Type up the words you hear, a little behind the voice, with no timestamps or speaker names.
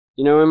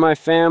You know, in my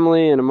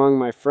family and among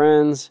my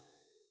friends,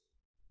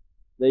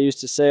 they used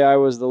to say I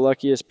was the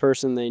luckiest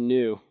person they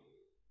knew.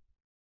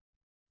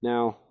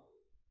 Now,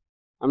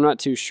 I'm not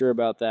too sure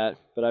about that,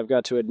 but I've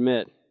got to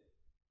admit,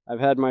 I've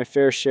had my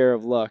fair share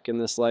of luck in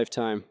this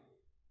lifetime.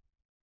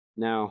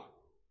 Now,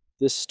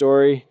 this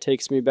story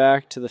takes me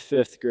back to the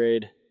 5th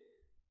grade,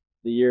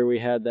 the year we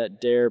had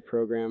that DARE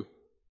program.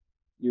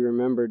 You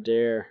remember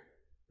DARE,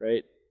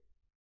 right?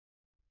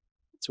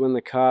 It's when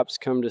the cops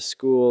come to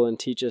school and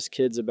teach us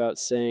kids about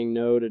saying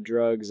no to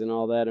drugs and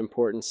all that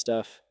important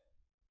stuff.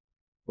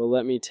 Well,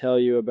 let me tell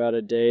you about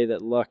a day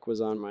that luck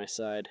was on my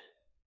side.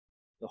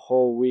 The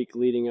whole week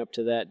leading up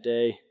to that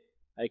day,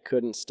 I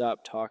couldn't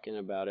stop talking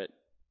about it.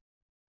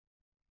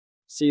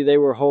 See, they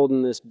were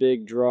holding this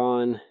big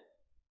draw and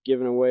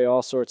giving away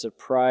all sorts of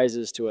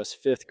prizes to us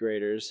 5th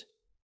graders,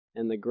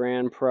 and the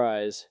grand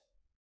prize,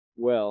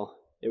 well,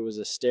 it was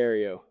a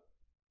stereo.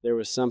 There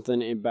was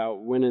something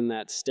about winning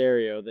that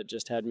stereo that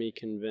just had me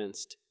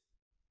convinced.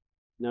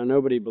 Now,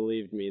 nobody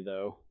believed me,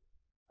 though.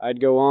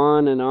 I'd go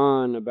on and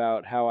on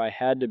about how I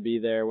had to be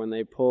there when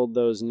they pulled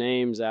those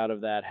names out of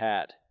that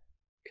hat,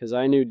 'cause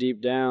I knew deep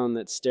down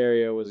that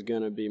stereo was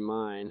gonna be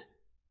mine.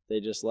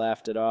 They just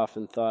laughed it off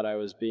and thought I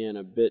was being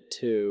a bit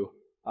too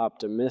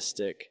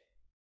optimistic.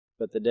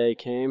 But the day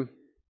came,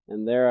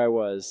 and there I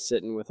was,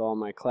 sitting with all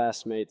my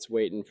classmates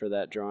waiting for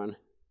that drawing.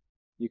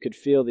 You could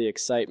feel the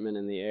excitement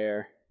in the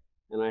air,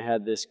 and I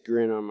had this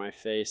grin on my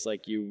face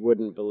like you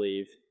wouldn't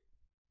believe.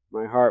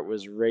 My heart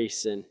was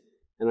racing,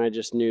 and I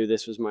just knew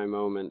this was my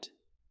moment.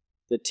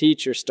 The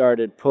teacher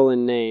started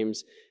pulling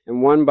names,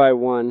 and one by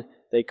one,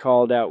 they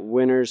called out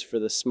winners for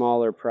the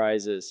smaller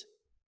prizes.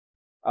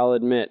 I'll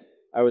admit,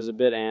 I was a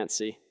bit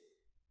antsy,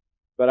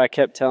 but I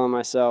kept telling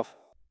myself,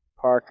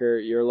 Parker,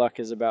 your luck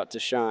is about to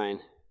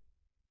shine.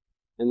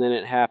 And then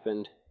it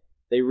happened.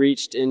 They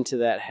reached into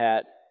that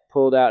hat,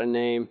 pulled out a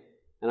name,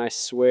 and I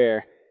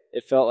swear,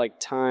 it felt like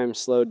time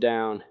slowed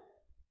down.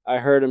 I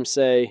heard him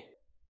say,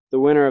 "The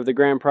winner of the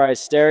grand prize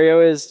stereo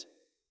is..."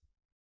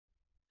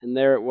 And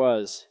there it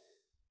was,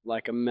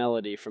 like a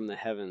melody from the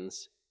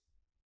heavens.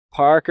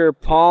 Parker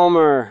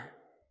Palmer!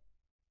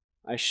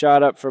 I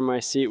shot up from my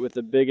seat with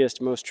the biggest,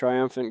 most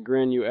triumphant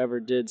grin you ever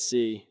did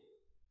see.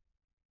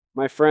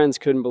 My friends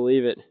couldn't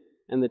believe it,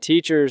 and the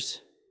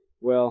teachers,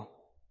 well,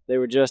 they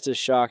were just as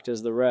shocked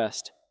as the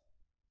rest.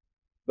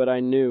 But I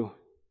knew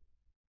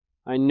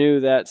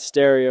that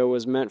stereo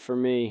was meant for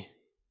me.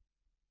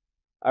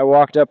 I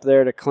walked up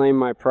there to claim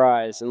my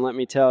prize, and let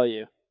me tell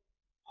you,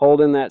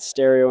 holding that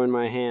stereo in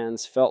my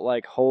hands felt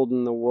like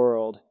holding the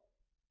world.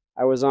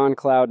 I was on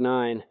cloud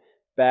 9,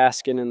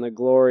 basking in the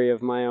glory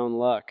of my own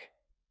luck.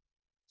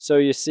 So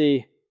you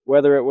see,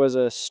 whether it was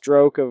a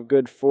stroke of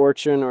good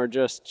fortune or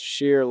just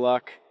sheer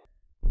luck,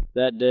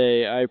 that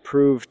day I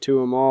proved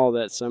to 'em all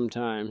that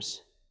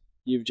sometimes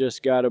you've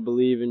just got to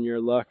believe in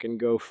your luck and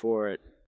go for it.